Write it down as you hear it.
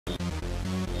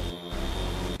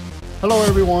Hello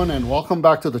everyone and welcome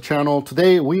back to the channel.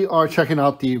 Today we are checking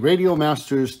out the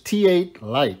Radiomaster's T8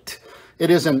 Lite.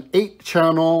 It is an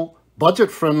 8-channel,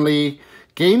 budget-friendly,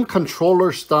 game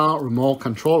controller style remote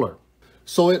controller.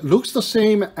 So it looks the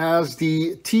same as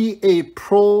the T8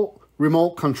 Pro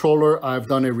remote controller I've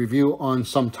done a review on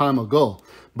some time ago.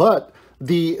 But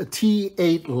the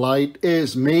T8 Lite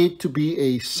is made to be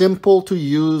a simple to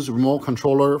use remote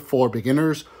controller for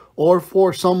beginners or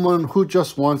for someone who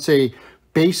just wants a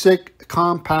basic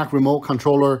compact remote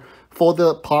controller for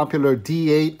the popular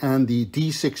D8 and the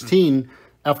D16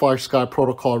 FlySky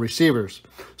protocol receivers.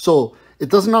 So it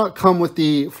does not come with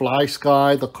the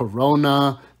FlySky, the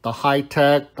Corona, the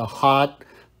High-Tech, the Hot,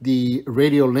 the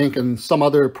Radio Link, and some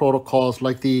other protocols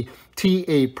like the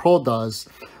T8 Pro does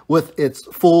with its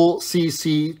full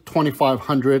CC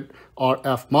 2500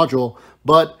 RF module,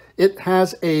 but it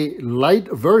has a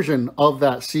light version of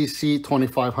that CC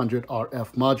 2500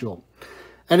 RF module.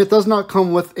 And it does not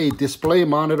come with a display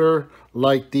monitor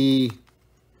like the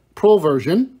Pro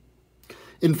version.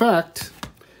 In fact,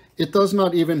 it does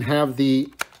not even have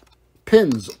the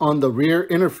pins on the rear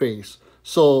interface.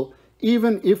 So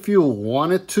even if you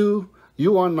wanted to,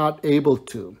 you are not able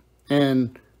to.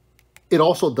 And it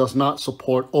also does not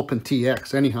support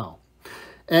OpenTX anyhow.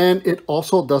 And it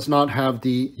also does not have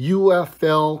the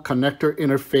UFL connector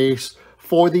interface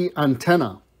for the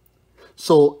antenna.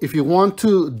 So if you want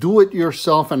to do it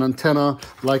yourself an antenna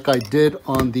like I did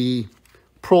on the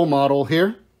Pro model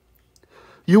here,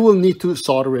 you will need to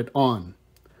solder it on.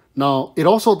 Now, it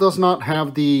also does not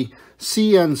have the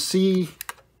CNC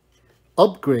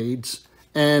upgrades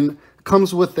and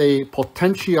comes with a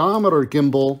potentiometer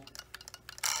gimbal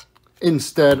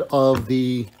instead of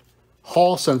the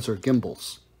Hall sensor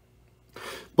gimbals.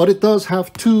 But it does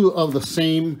have two of the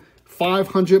same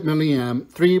 500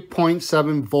 milliamp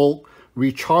 3.7 volt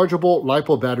rechargeable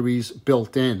LiPo batteries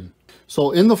built in.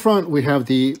 So in the front, we have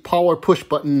the power push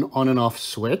button on and off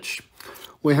switch.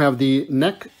 We have the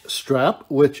neck strap,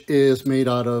 which is made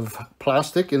out of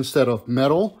plastic instead of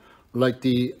metal, like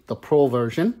the Pro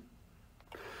version.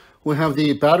 We have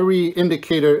the battery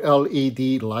indicator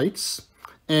LED lights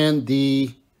and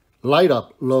the light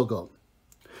up logo.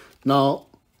 Now,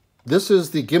 this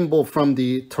is the gimbal from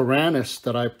the Tyrannus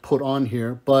that I put on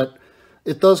here, but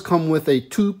it does come with a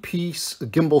 2-piece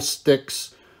gimbal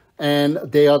sticks, and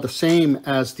they are the same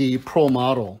as the Pro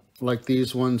model, like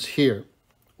these ones here,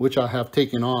 which I have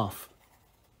taken off.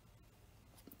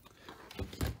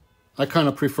 I kind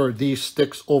of prefer these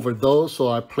sticks over those, so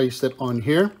I placed it on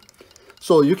here.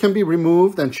 So you can be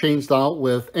removed and changed out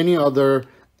with any other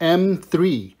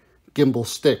M3 gimbal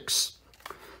sticks.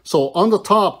 So on the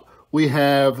top, we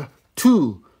have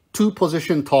two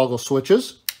position toggle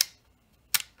switches.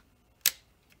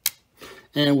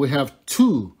 And we have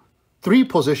two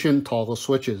 3-position toggle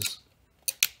switches.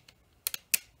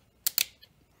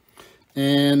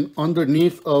 And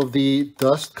underneath of the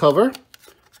dust cover,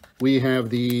 we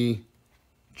have the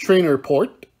trainer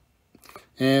port.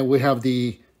 And we have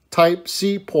the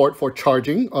Type-C port for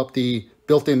charging of the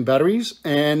built-in batteries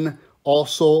and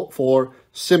also for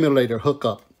simulator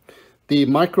hookup. The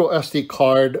micro SD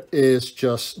card is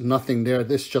just nothing there.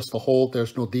 This is just a hole.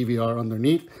 There's no DVR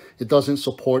underneath. It doesn't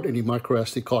support any micro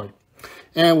SD card.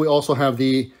 And we also have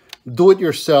the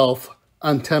do-it-yourself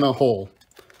antenna hole,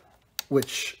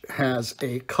 which has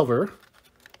a cover.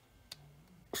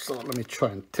 So let me try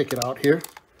and take it out here.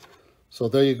 So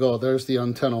there you go. There's the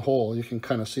antenna hole. You can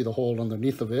kind of see the hole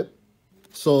underneath of it.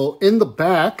 So in the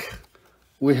back,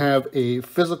 we have a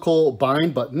physical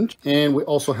bind button, and we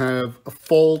also have a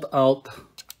fold out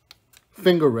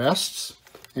finger rests,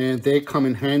 and they come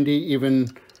in handy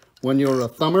even when you're a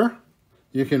thumber.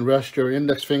 You can rest your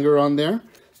index finger on there,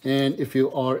 and if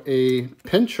you are a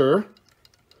pincher,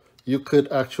 you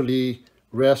could actually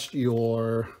rest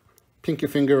your pinky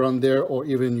finger on there, or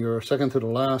even your second to the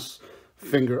last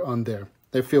finger on there.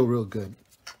 They feel real good,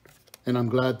 and I'm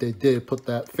glad they did put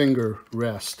that finger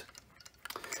rest.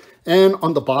 And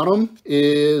on the bottom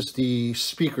is the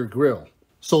speaker grill.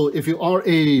 So if you are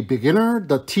a beginner,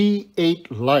 the T8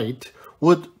 Lite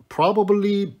would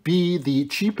probably be the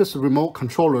cheapest remote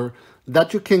controller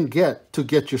that you can get to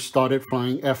get you started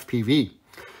flying FPV.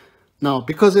 Now,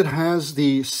 because it has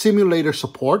the simulator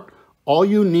support, all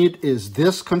you need is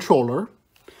this controller,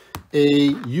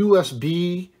 a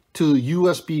USB to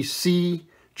USB-C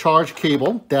charge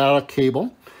cable, data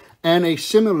cable, and a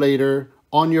simulator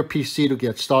on your PC to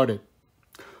get started.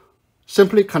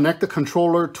 Simply connect the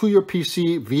controller to your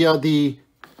PC via the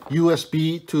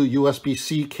USB to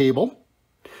USB-C cable.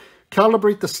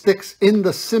 Calibrate the sticks in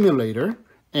the simulator,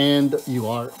 and you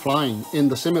are flying in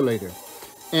the simulator.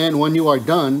 And when you are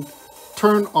done,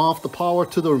 turn off the power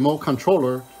to the remote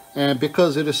controller, and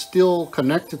because it is still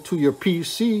connected to your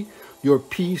PC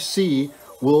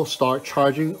will start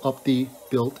charging up the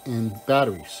built-in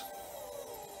batteries.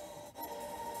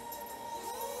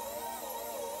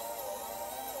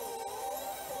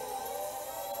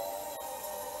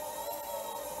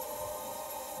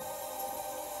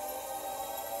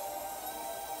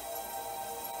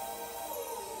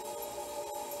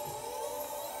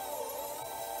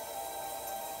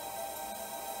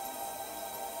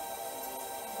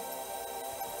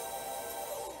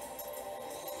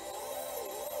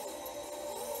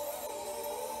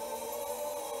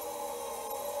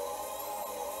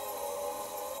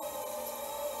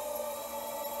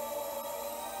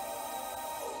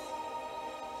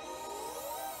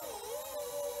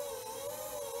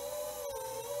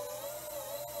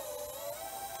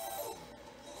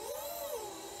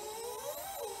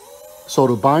 So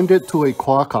to bind it to a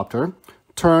quadcopter,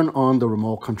 turn on the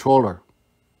remote controller.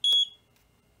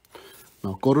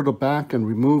 Now go to the back and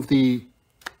remove the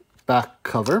back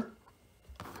cover.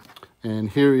 And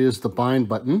here is the bind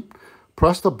button.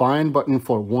 Press the bind button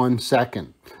for 1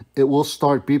 second. It will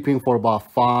start beeping for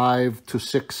about 5 to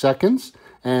 6 seconds,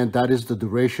 and that is the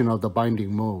duration of the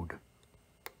binding mode.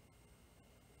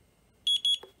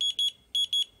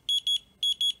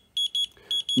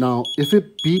 Now, if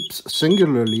it beeps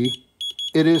singularly,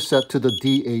 it is set to the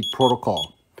D8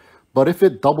 protocol. But if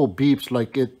it double beeps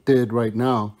like it did right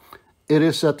now, it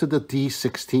is set to the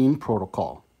D16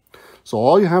 protocol. So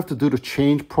all you have to do to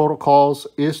change protocols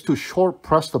is to short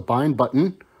press the bind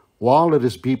button while it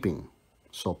is beeping.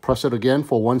 So press it again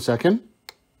for 1 second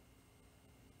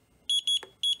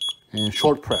and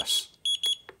short press.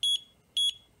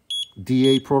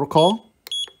 D8 protocol,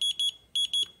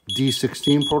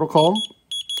 D16 protocol,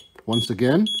 once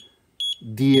again,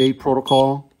 D8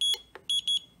 protocol,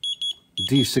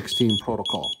 D16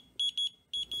 protocol.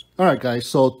 All right, guys,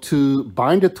 so to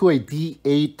bind it to a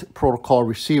D8 protocol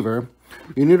receiver,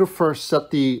 you need to first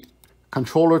set the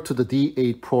controller to the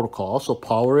D8 protocol. So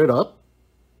power it up,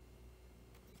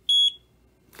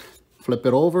 flip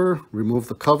it over, remove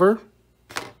the cover,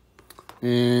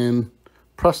 and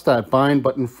press that bind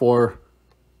button for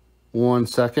 1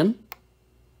 second.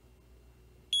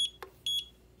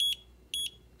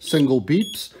 Single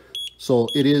beeps, so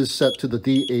it is set to the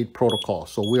D8 protocol.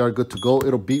 So we are good to go.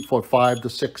 It'll beep for 5 to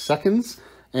 6 seconds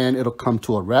and it'll come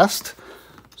to a rest.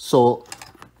 So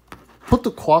put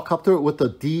the quadcopter with the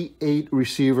D8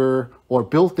 receiver or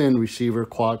built-in receiver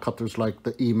quadcopters like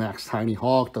the Emax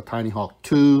Tinyhawk, the Tinyhawk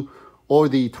 2, or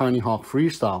the Tinyhawk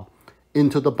Freestyle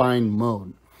into the bind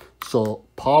mode. So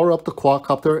power up the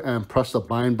quadcopter and press the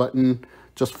bind button.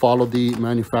 Just follow the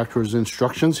manufacturer's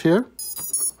instructions here.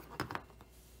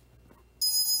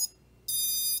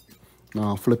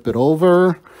 Now flip it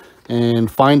over and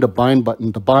find the bind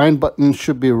button. The bind button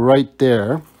should be right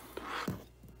there.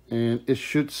 And it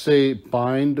should say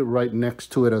bind right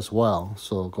next to it as well.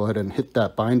 So go ahead and hit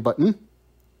that bind button.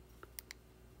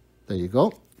 There you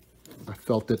go. I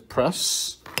felt it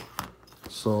press.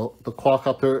 So the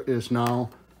quadcopter is now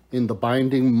in the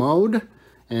binding mode.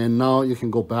 And now you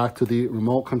can go back to the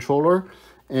remote controller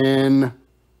and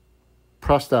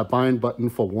press that bind button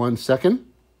for 1 second.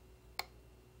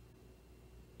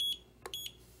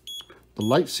 The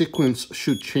light sequence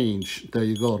should change. There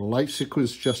you go. The light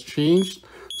sequence just changed.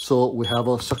 So we have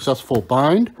a successful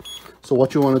bind. So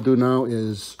what you want to do now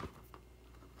is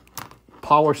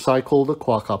power cycle the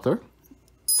quadcopter.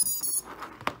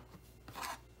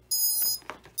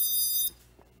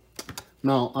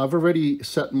 Now I've already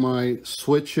set my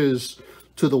switches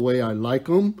to the way I like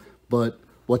them, but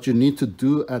what you need to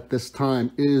do at this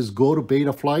time is go to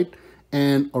Betaflight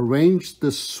and arrange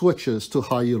the switches to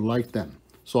how you like them.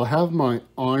 So I have my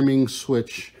arming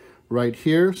switch right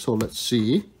here. So let's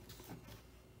see.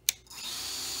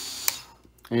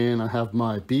 And I have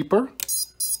my beeper.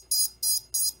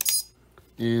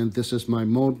 And this is my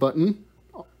mode button.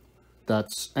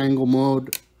 That's angle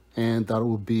mode. And that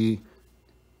will be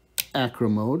acro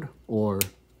mode or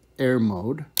air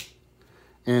mode.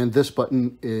 And this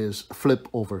button is flip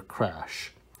over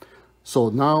crash. So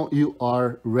now you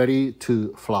are ready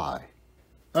to fly.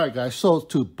 All right, guys, so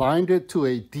to bind it to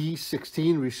a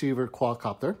D16 receiver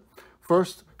quadcopter,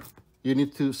 first you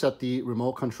need to set the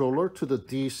remote controller to the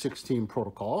D16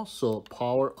 protocol. So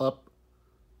power up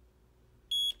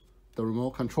the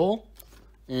remote control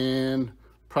and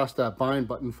press that bind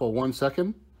button for 1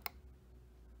 second.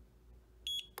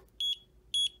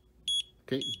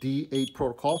 Okay, D8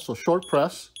 protocol, so short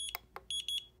press,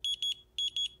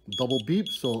 double beep,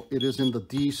 so it is in the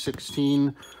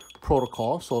D16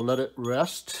 protocol, so let it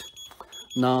rest.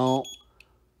 Now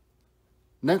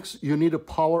Next, you need to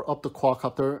power up the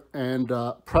quadcopter and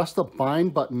press the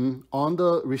bind button on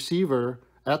the receiver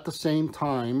at the same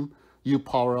time you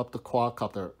power up the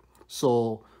quadcopter.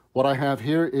 So what I have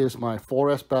here is my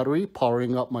 4S battery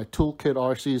powering up my Toolkit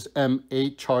RC's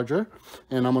M8 charger,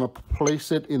 and I'm going to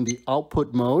place it in the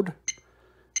output mode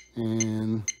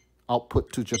and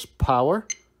output to just power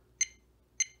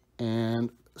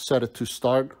and set it to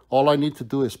start. All I need to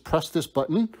do is press this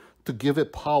button to give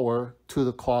it power to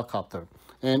the quadcopter.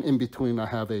 And in between I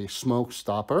have a smoke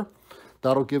stopper.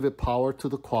 That'll give it power to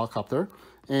the quadcopter.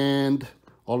 And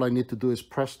all I need to do is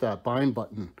press that bind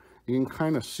button. You can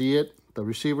kind of see it. The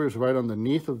receiver is right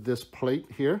underneath of this plate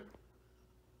here.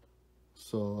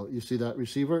 So you see that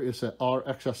receiver? It's an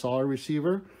RXSR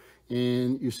receiver.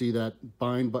 And you see that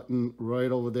bind button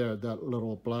right over there, that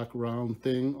little black round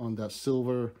thing on that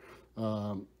silver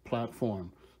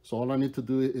platform. So all I need to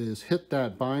do is hit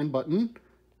that bind button.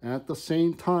 At the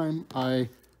same time, I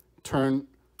turn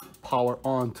power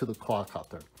on to the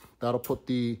quadcopter. That'll put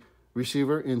the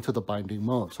receiver into the binding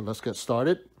mode. So let's get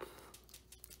started.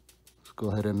 Let's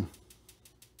go ahead and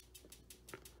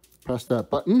press that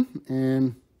button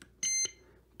and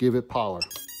give it power.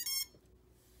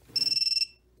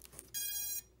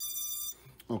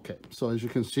 Okay, so as you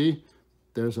can see,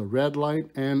 there's a red light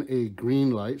and a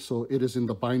green light. So it is in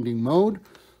the binding mode.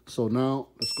 So now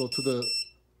let's go to the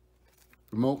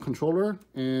remote controller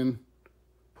and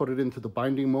put it into the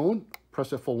binding mode.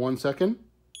 Press it for 1 second.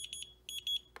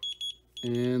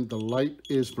 And the light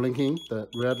is blinking. That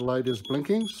red light is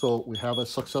blinking. So we have a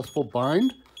successful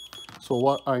bind. So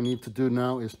what I need to do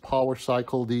now is power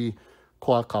cycle the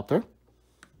quadcopter.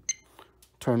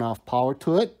 Turn off power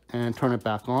to it and turn it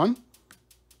back on.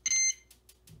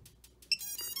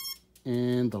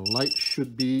 And the light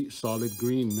should be solid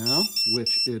green now,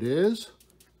 which it is.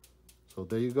 So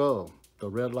there you go. The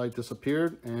red light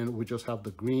disappeared and we just have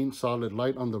the green solid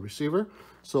light on the receiver.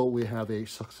 So we have a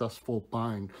successful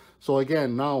bind. So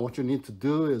again, now what you need to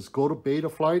do is go to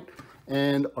Betaflight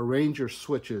and arrange your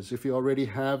switches. If you already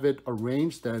have it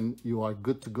arranged, then you are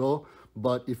good to go.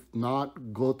 But if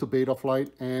not, go to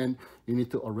Betaflight and you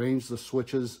need to arrange the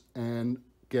switches and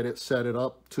get it set it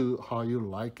up to how you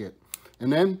like it.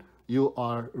 And then you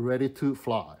are ready to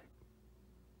fly.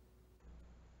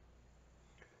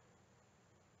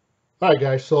 All right,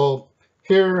 guys, so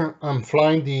here I'm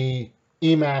flying the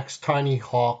Emax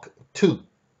tinyhawk 2.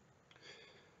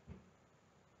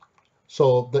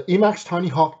 So the Emax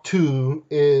tinyhawk 2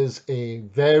 is a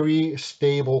very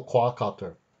stable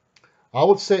quadcopter. I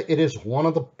would say it is one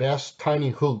of the best tiny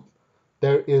hoop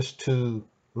there is to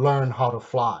learn how to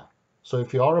fly. So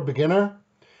if you are a beginner,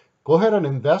 go ahead and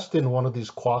invest in one of these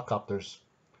quadcopters.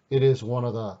 It is one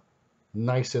of the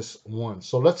nicest ones.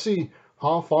 So let's see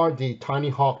how far the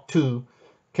tinyhawk 2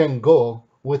 can go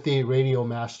with the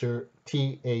Radiomaster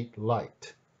T8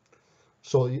 Lite.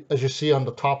 So as you see on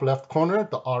the top left corner,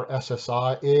 the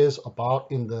RSSI is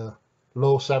about in the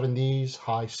low 70s,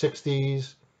 high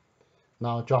 60s,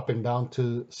 now dropping down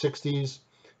to 60s.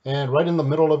 And right in the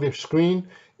middle of your screen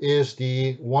is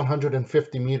the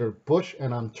 150 meter bush,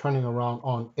 and I'm turning around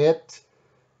on it.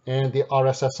 And the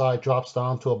RSSI drops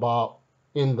down to about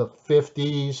in the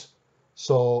 50s.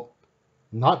 So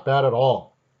not bad at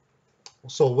all.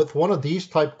 So with one of these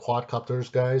type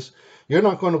quadcopters, guys, you're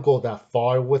not going to go that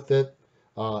far with it.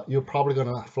 You're probably going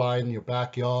to fly in your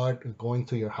backyard, going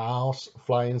to your house,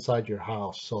 fly inside your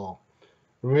house. So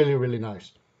really, really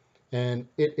nice. And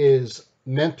it is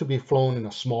meant to be flown in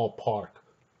a small park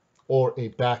or a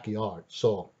backyard.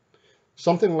 So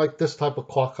something like this type of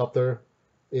quadcopter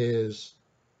is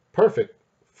perfect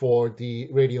for the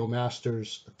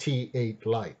Radiomaster's T8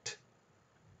 Lite.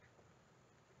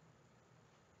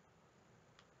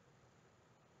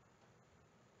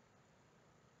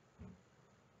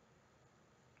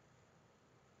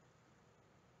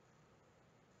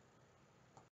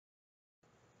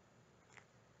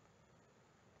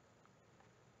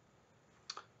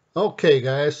 Okay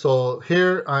guys, so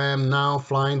here I am now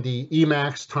flying the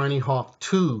Emax tinyhawk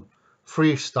 2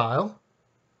 freestyle.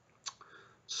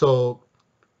 So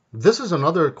this is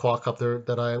another quadcopter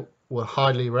that I would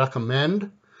highly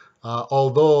recommend,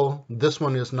 although this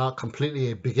one is not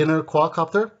completely a beginner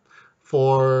quadcopter.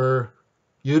 For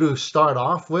you to start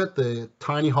off with, the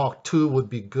tinyhawk 2 would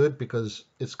be good because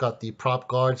it's got the prop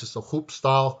guards. It's a hoop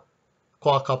style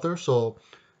quadcopter, so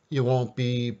you won't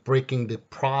be breaking the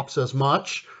props as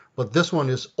much. But this one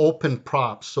is open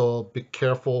props, so be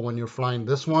careful when you're flying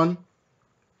this one.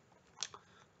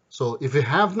 So if you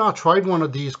have not tried one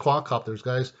of these quadcopters,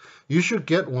 guys, you should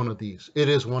get one of these. It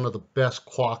is one of the best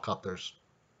quadcopters.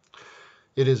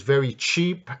 It is very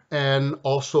cheap, and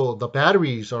also the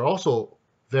batteries are also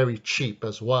very cheap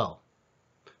as well.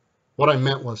 What I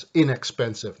meant was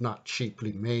inexpensive, not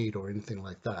cheaply made or anything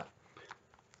like that.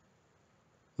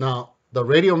 Now, the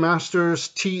Radiomaster's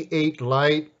T8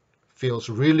 Lite feels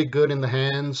really good in the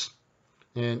hands.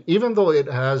 And even though it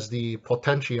has the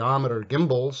potentiometer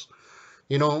gimbals,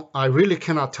 you know, I really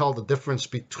cannot tell the difference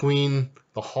between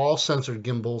the Hall sensor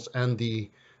gimbals and the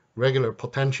regular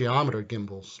potentiometer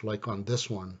gimbals, like on this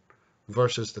one,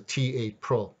 versus the T8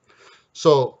 Pro.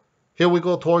 So here we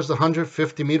go towards the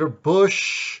 150 meter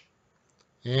bush,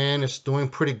 and it's doing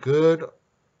pretty good.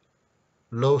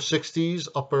 Low 60s,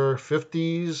 upper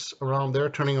 50s, around there,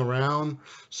 turning around.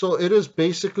 So it is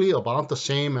basically about the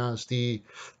same as the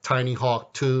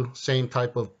tinyhawk 2, same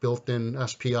type of built-in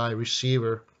SPI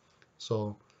receiver.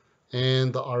 So,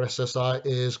 and the RSSI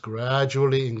is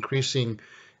gradually increasing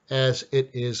as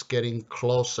it is getting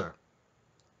closer.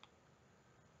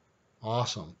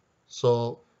 Awesome.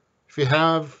 So if you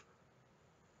have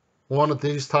one of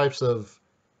these types of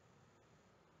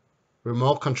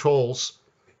remote controls,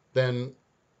 then,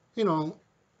 you know,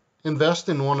 invest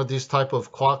in one of these type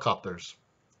of quadcopters.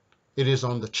 It is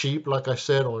on the cheap, like I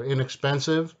said, or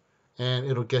inexpensive, and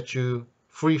it'll get you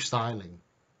freestyling.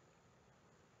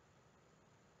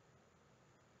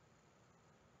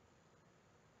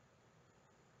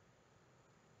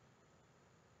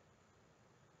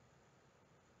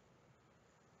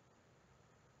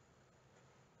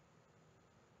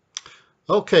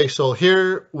 Okay, so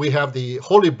here we have the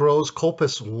Holy Bros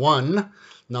Kopis 1.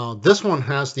 Now this one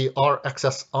has the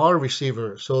RXSR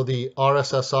receiver, so the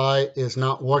RSSI is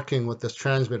not working with this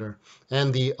transmitter,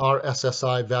 and the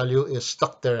RSSI value is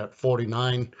stuck there at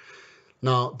 49.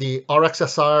 Now the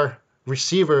RXSR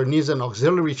receiver needs an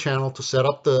auxiliary channel to set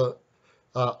up the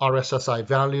RSSI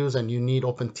values, and you need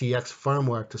OpenTX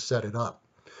firmware to set it up.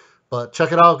 But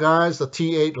check it out, guys. The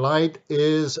T8 Lite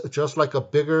is just like a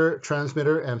bigger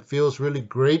transmitter and feels really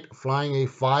great flying a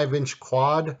 5-inch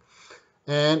quad.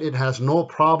 And it has no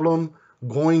problem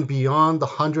going beyond the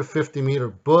 150 meter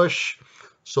bush.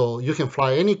 So you can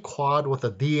fly any quad with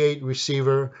a D8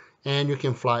 receiver, and you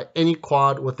can fly any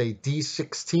quad with a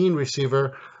D16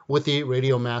 receiver with the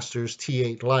Radiomaster's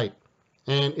T8 Lite.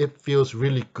 And it feels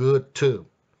really good too.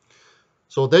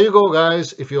 So there you go,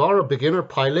 guys. If you are a beginner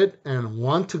pilot and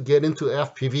want to get into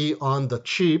FPV on the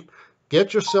cheap,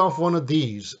 get yourself one of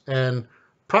these and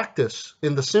practice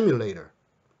in the simulator.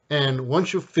 And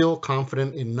once you feel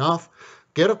confident enough,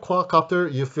 get a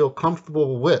quadcopter you feel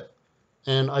comfortable with.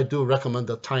 And I do recommend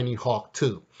the tinyhawk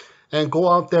too. And go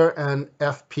out there and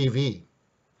FPV.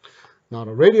 Now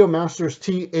the Radiomaster's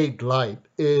T8 Lite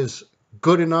is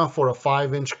good enough for a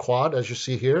 5-inch quad, as you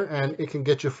see here, and it can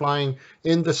get you flying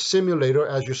in the simulator,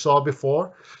 as you saw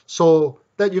before, so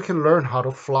that you can learn how to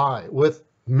fly with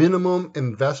minimum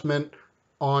investment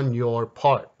on your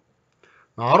part.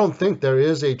 Now, I don't think there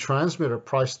is a transmitter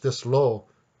priced this low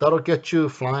that'll get you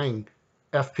flying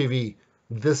FPV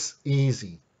this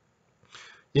easy.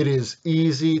 It is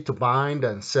easy to bind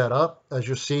and set up, as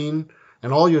you've seen,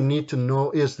 and all you need to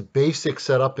know is the basic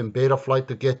setup in Betaflight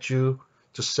to get you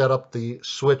to set up the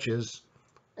switches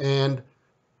and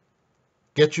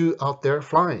get you out there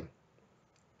flying.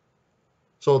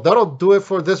 So that'll do it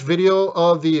for this video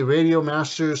of the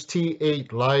Radiomaster's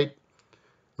T8 Lite.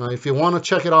 Now, if you want to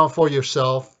check it out for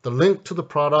yourself, the link to the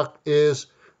product is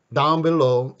down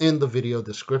below in the video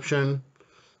description.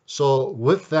 So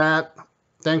with that,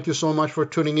 thank you so much for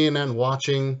tuning in and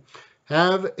watching.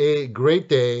 Have a great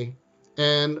day,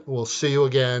 and we'll see you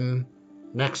again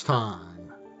next time.